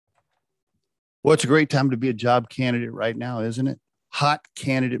Well, it's a great time to be a job candidate right now, isn't it? Hot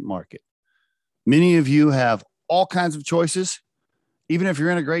candidate market. Many of you have all kinds of choices. Even if you're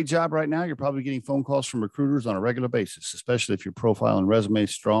in a great job right now, you're probably getting phone calls from recruiters on a regular basis, especially if your profile and resume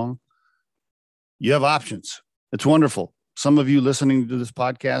is strong. You have options. It's wonderful. Some of you listening to this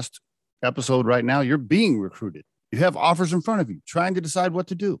podcast episode right now, you're being recruited. You have offers in front of you, trying to decide what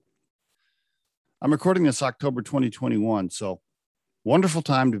to do. I'm recording this October 2021, so wonderful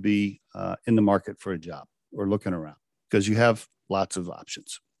time to be in the market for a job or looking around because you have lots of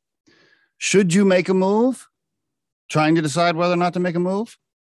options. Should you make a move? Trying to decide whether or not to make a move?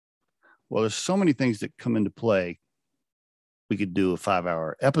 Well, there's so many things that come into play. We could do a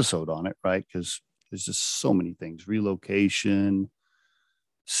 5-hour episode on it, right? Because there's just so many things: relocation,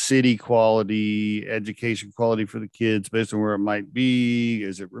 city quality, education quality for the kids based on where it might be.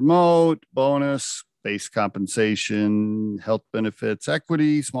 Is it remote, bonus, base compensation, health benefits,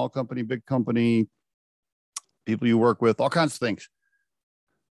 equity, small company, big company, people you work with, all kinds of things.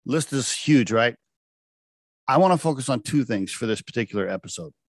 List is huge, right? I want to focus on two things for this particular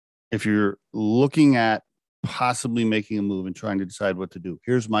episode. If you're looking at possibly making a move and trying to decide what to do,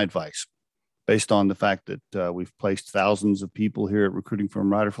 here's my advice based on the fact that we've placed thousands of people here at recruiting firm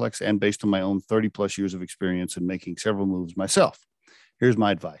Riderflex and based on my own 30 plus years of experience in making several moves myself. Here's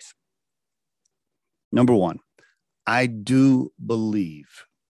my advice. Number one, I do believe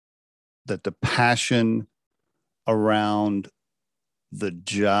that the passion around the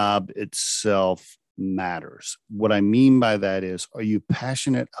job itself matters. What I mean by that is, are you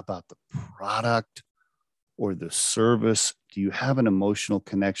passionate about the product or the service? Do you have an emotional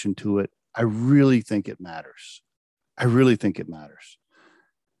connection to it? I really think it matters. I really think it matters.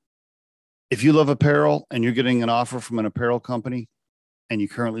 If you love apparel and you're getting an offer from an apparel company and you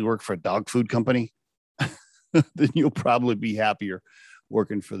currently work for a dog food company, then you'll probably be happier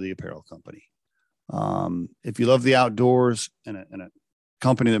working for the apparel company. If you love the outdoors and a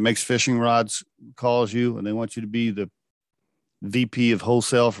company that makes fishing rods calls you and they want you to be the VP of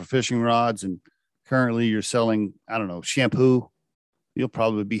wholesale for fishing rods, and currently you're selling, I don't know, shampoo, you'll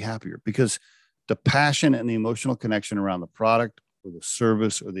probably be happier because the passion and the emotional connection around the product or the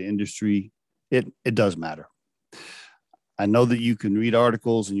service or the industry, it does matter. I know that you can read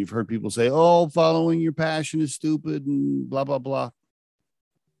articles and you've heard people say, oh, following your passion is stupid and blah, blah, blah.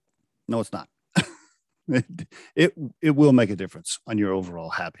 No, it's not. It will make a difference on your overall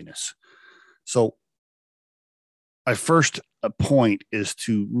happiness. So my first point is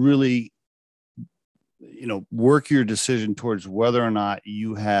to really, work your decision towards whether or not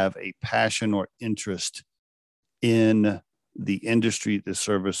you have a passion or interest in the industry, the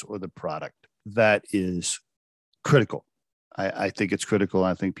service, or the product. That is critical. I think it's critical.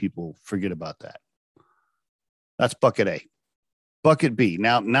 I think people forget about that. That's bucket A. Bucket B.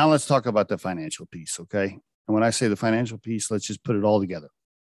 Now let's talk about the financial piece, okay? And when I say the financial piece, let's just put it all together.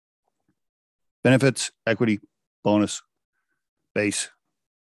 Benefits, equity, bonus, base,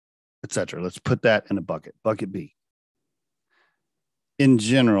 etc. Let's put that in a bucket. Bucket B. In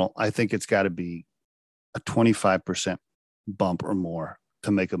general, I think it's got to be a 25% bump or more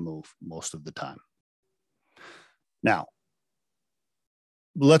to make a move most of the time. Now,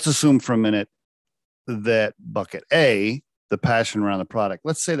 let's assume for a minute that bucket A, the passion around the product,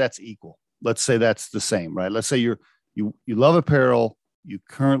 let's say that's equal. Let's say that's the same, right? Let's say you love apparel, you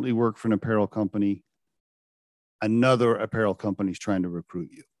currently work for an apparel company, another apparel company is trying to recruit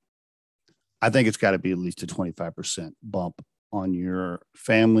you. I think it's got to be at least a 25% bump on your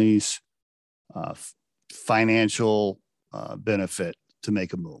family's financial benefit to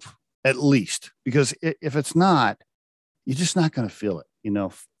make a move, at least. Because if it's not, you're just not going to feel it.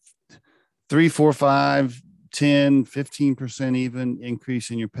 3, 4, 5, 10, 15% even increase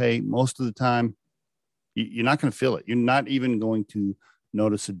in your pay. Most of the time, you're not going to feel it. You're not even going to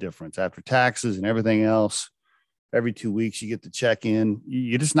notice a difference after taxes and everything else. Every 2 weeks, you get the check in.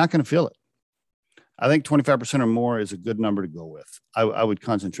 You're just not going to feel it. I think 25% or more is a good number to go with. I would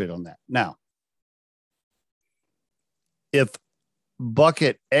concentrate on that. Now, if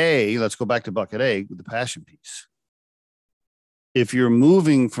bucket A, let's go back to bucket A with the passion piece. If you're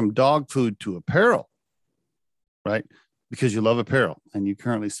moving from dog food to apparel, right, because you love apparel and you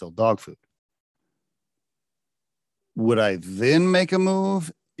currently sell dog food, would I then make a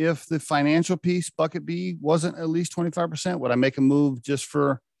move if the financial piece, bucket B, wasn't at least 25%? Would I make a move just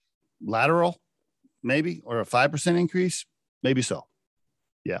for lateral, maybe, or a 5% increase? Maybe so.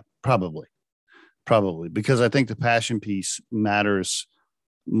 Yeah, probably, because I think the passion piece matters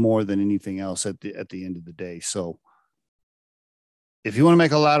more than anything else at the end of the day. So if you want to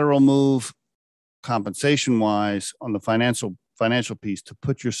make a lateral move, compensation wise, on the financial financial piece to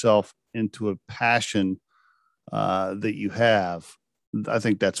put yourself into a passion that you have, I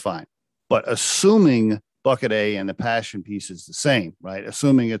think that's fine. But assuming bucket A and the passion piece is the same, right?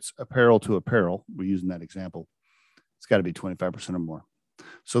 Assuming it's apparel to apparel, we're using that example, it's got to be 25% or more.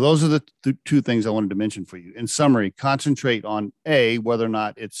 So those are the two things I wanted to mention for you. In summary, concentrate on A, whether or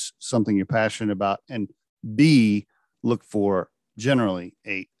not it's something you're passionate about, and B, look for generally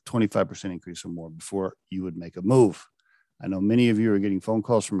a 25% increase or more before you would make a move. I know many of you are getting phone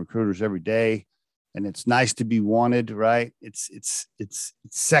calls from recruiters every day, and it's nice to be wanted, right? It's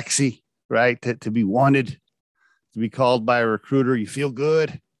sexy, right? To be wanted, to be called by a recruiter. You feel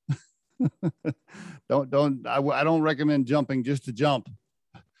good. I don't recommend jumping just to jump.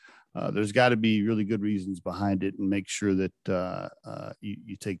 There's got to be really good reasons behind it, and make sure that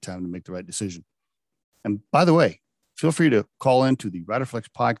you take time to make the right decision. And by the way, feel free to call into the RiderFlex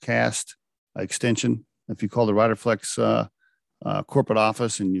podcast extension. If you call the RiderFlex corporate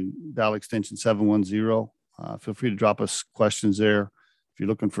office and you dial extension 710, feel free to drop us questions there. If you're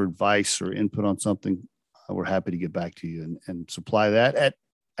looking for advice or input on something, we're happy to get back to you and supply that at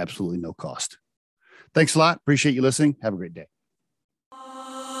absolutely no cost. Thanks a lot. Appreciate you listening. Have a great day.